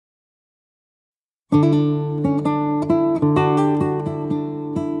Morning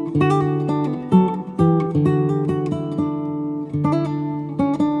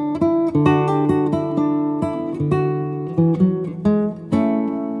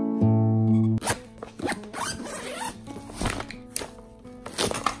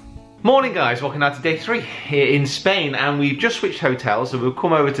guys, welcome now to day 3 here in Spain, and we've just switched hotels, so we've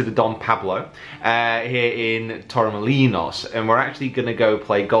come over to the Don Pablo here in Torremolinos, and we're actually going to go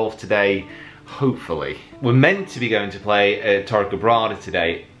play golf today, hopefully. We're meant to be going to play at Torrequebrada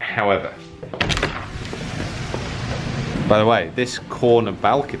today, however. By the way, this corner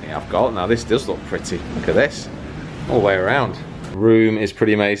balcony I've got, now this does look pretty, look at this, all the way around. Room is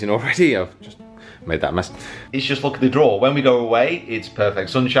pretty amazing already. I've just made that mess. It's just look at the draw. When we go away, it's perfect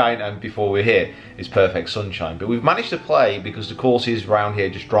sunshine, and before we're here, it's perfect sunshine. But we've managed to play because the courses around here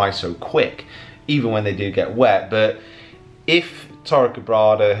just dry so quick, even when they do get wet. But if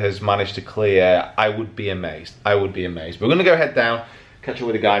Torrequebrada has managed to clear, I would be amazed. I would be amazed. But we're gonna go head down, catch up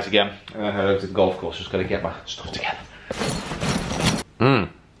with the guys again, and then head over to the golf course. Just gotta get my stuff together. Don't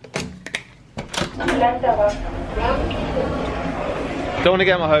want to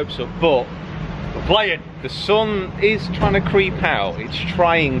get my hopes up, but we're playing. The sun is trying to creep out. It's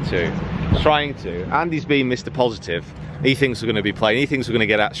trying to. Andy's been Mr. Positive. He thinks we're going to be playing. He thinks we're going to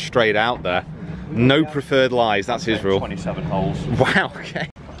get out straight out there. No preferred lies. That's his rule. 27 holes. Wow. Okay.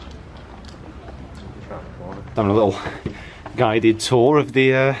 Having a little guided tour of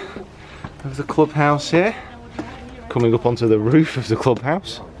the clubhouse here. Coming up onto the roof of the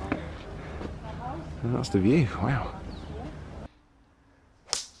clubhouse. And that's the view. Wow.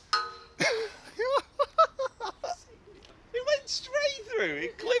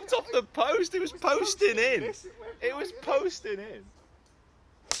 It clipped off the post. It was posting in. It was posting in.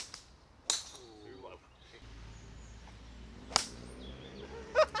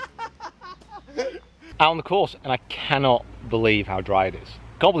 Out on the course, and I cannot believe how dry it is.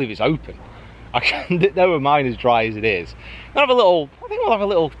 Can't believe it's open. Never mind as dry as it is. We'll have a little. I think we'll have a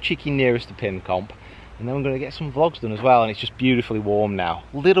little cheeky nearest to pin comp, and then we're going to get some vlogs done as well. And it's just beautifully warm now.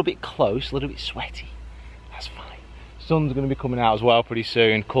 A little bit close, a little bit sweaty. That's fine. Sun's going to be coming out as well pretty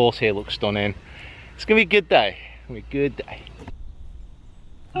soon. Course here looks stunning. It's going to be a good day. It's going to be a good day.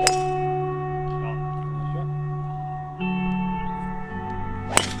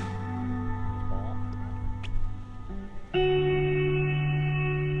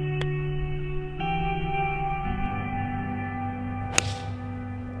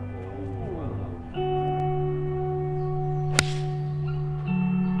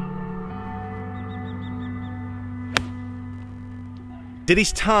 It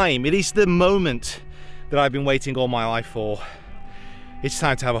is time, it is the moment that I've been waiting all my life for. It's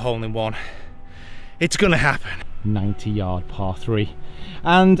time to have a hole-in-one. It's gonna happen. 90-yard par 3.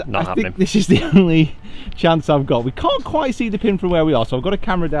 And I think this is the only chance I've got. We can't quite see the pin from where we are, so I've got a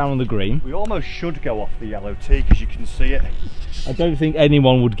camera down on the green. We almost should go off the yellow tee because you can see it. I don't think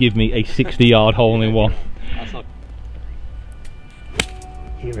anyone would give me a 60-yard hole-in-one.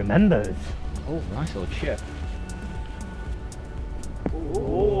 He remembers. Oh, nice little chip.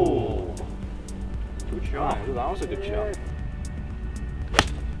 Oh, good shot. Oh, that was a good shot.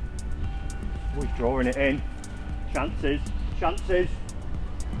 Oh, he's drawing it in. Chances.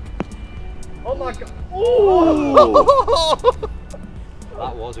 Oh my god. Oh!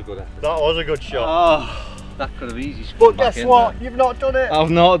 That was a good effort. That was a good shot. Oh, that could have easily scored. But guess what? You've not done it. I've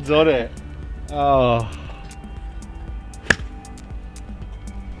not done it. Oh.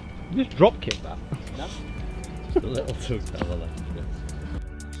 You just drop kick that. No. Just a little tug down the left.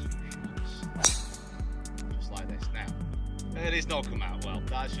 It is not come out well.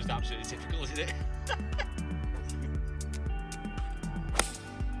 That's just absolutely typical, isn't it?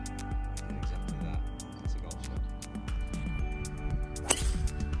 Exactly that. That's a golf shot.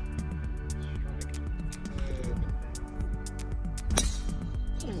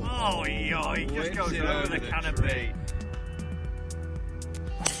 Oh, yeah, he just goes over the canopy.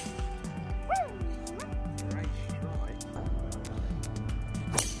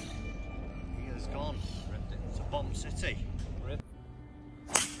 He has gone. It's a bomb city.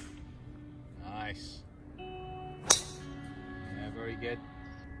 Nice. Yeah, very good.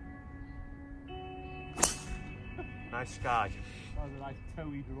 Nice sky. That was a nice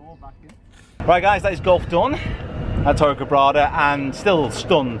toey draw back in. Right guys, that is golf done at Torrequebrada, and still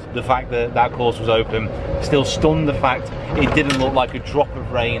stunned the fact that that course was open. Still stunned the fact it didn't look like a drop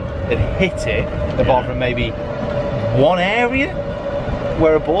of rain had hit it, apart from maybe one area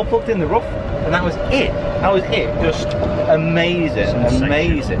where a ball plugged in the rough, and that was it. That was it. Just amazing,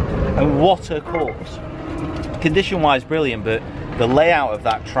 amazing. And what a course. Condition-wise, brilliant, but The layout of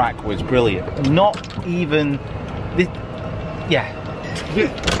that track was brilliant. Not even this, yeah.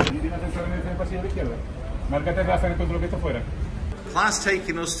 Plan's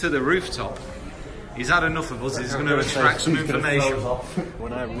taking us to the rooftop. He's had enough of us, he's going to extract some information.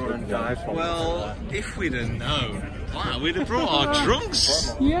 When I run and dive. Well, if we'd have known, wow, we'd have brought our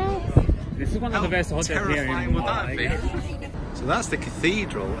trunks. Yeah. This is one of the best hotels here. Terrifying would that be? So that's the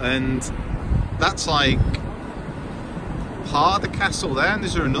cathedral, and that's like part of the castle there, and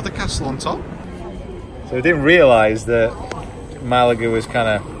is there another castle on top? So I didn't realise that Malaga was kind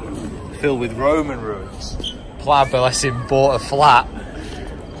of filled with Roman ruins. Plaid, bless him, bought a flat.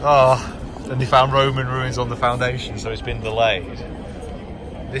 Oh, and they found Roman ruins on the foundation, so it's been delayed.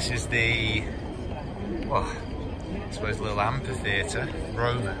 This is the, well, I suppose a little amphitheatre,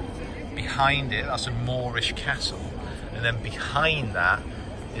 Roman. Behind it, that's a Moorish castle. And then behind that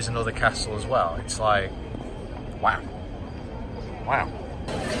is another castle as well. It's like, wow. Wow.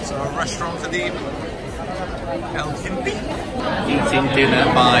 So a restaurant for the evening. El Quinta. Eating dinner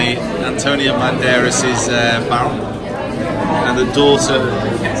by Antonio Banderas' barrel. And the daughter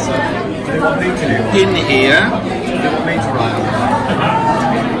in here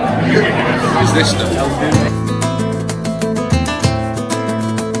is this stuff.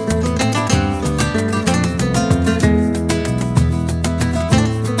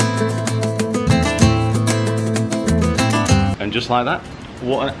 And just like that,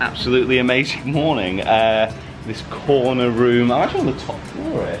 what an absolutely amazing morning. This corner room, I'm actually on the top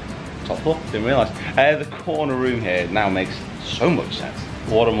floor here. Top floor, didn't realise. The corner room here now makes so much sense.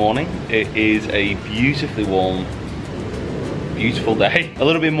 What a morning. It is a beautifully warm, beautiful day. A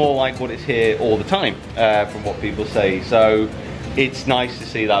little bit more like what it's here all the time, from what people say. So it's nice to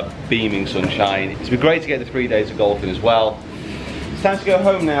see that beaming sunshine. It's been great to get the 3 days of golfing as well. It's time to go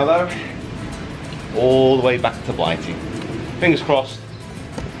home now though. All the way back to Blighty. Fingers crossed,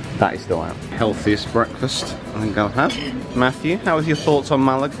 that is still out. Healthiest breakfast I think I've had. Matthew, how was your thoughts on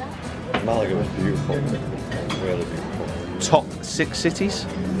Malaga? Malaga was beautiful, really beautiful. Top 6 cities?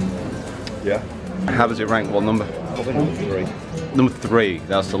 Yeah. How does it rank? What number? Probably number 3. Number 3,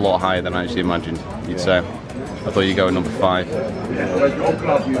 that's a lot higher than I actually imagined you'd say. I thought you'd go with number 5.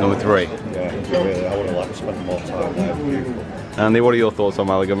 Number 3. Yeah, really, I would have liked to spend more time there. Beautiful. Andy, what are your thoughts on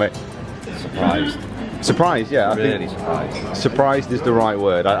Malaga, mate? Surprised. Surprised, yeah. Really surprised. Surprised is the right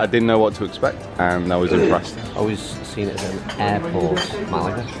word. I didn't know what to expect, and I was impressed. I always seen it as an airport,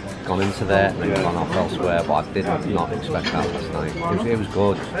 Malaga. Gone into there and then gone off elsewhere, but I did not expect that last night. It was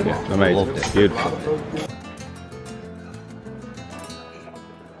good. Yeah, amazing. Loved it. Beautiful.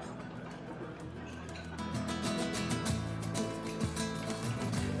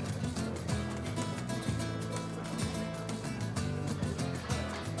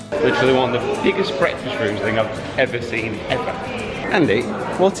 Literally one of the biggest breakfast rooms I think I've ever seen, ever. Andy,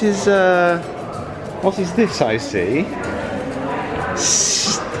 what is this I see?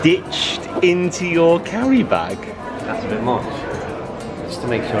 Stitched into your carry bag. That's a bit much. Just to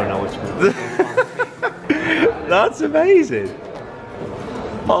make sure I know which one. That's amazing.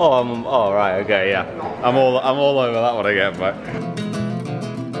 Oh, right, okay, yeah. I'm all over that one again, but.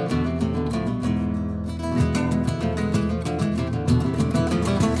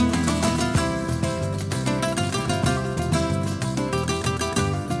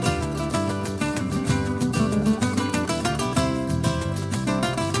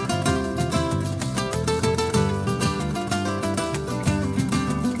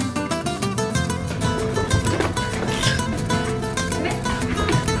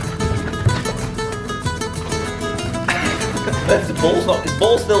 The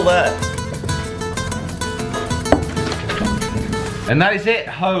ball's still there. And that is it,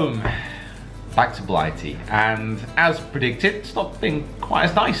 home. Back to Blighty. And as predicted, it's not been quite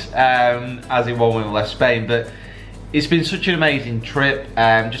as nice as it was when we left Spain, but it's been such an amazing trip.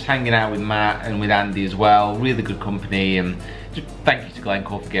 Just hanging out with Matt and with Andy as well. Really good company, and just thank you to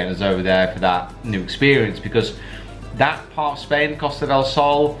Glencor for getting us over there for that new experience, because that part of Spain, Costa del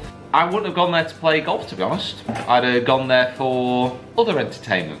Sol, I wouldn't have gone there to play golf, to be honest. I'd have gone there for other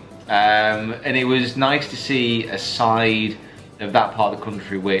entertainment. And it was nice to see a side of that part of the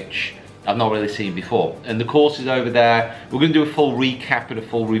country which I've not really seen before. And the courses over there, we're going to do a full recap and a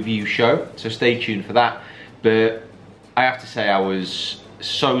full review show, so stay tuned for that. But I have to say I was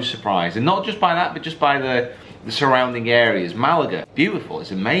so surprised, and not just by that, but just by the surrounding areas. Malaga, beautiful,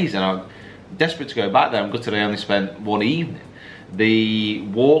 it's amazing. I'm desperate to go back there. I'm gutted I only spent one evening. The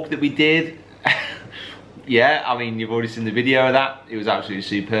walk that we did, yeah, I mean, you've already seen the video of that. It was absolutely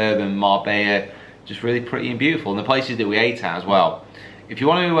superb, and Marbella, just really pretty and beautiful. And the places that we ate at as well. If you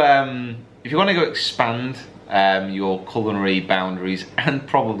want to go expand your culinary boundaries and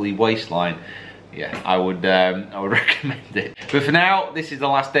probably waistline, yeah, I would recommend it. But for now, this is the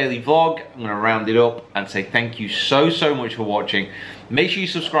last daily vlog. I'm gonna round it up and say thank you so much for watching. Make sure you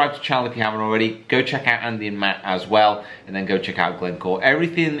subscribe to the channel if you haven't already. Go check out Andy and Matt as well, and then go check out Glencor.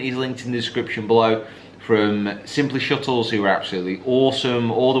 Everything is linked in the description below, from Simply Shuttles, who are absolutely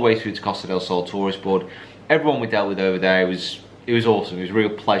awesome, all the way through to Costa Del Sol tourist board. Everyone we dealt with over there, it was awesome. It was a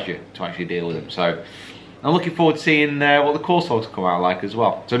real pleasure to actually deal with them. So I'm looking forward to seeing what the course vlogs come out like as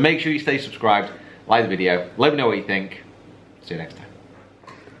well. So make sure you stay subscribed, like the video, let me know what you think. See you next time.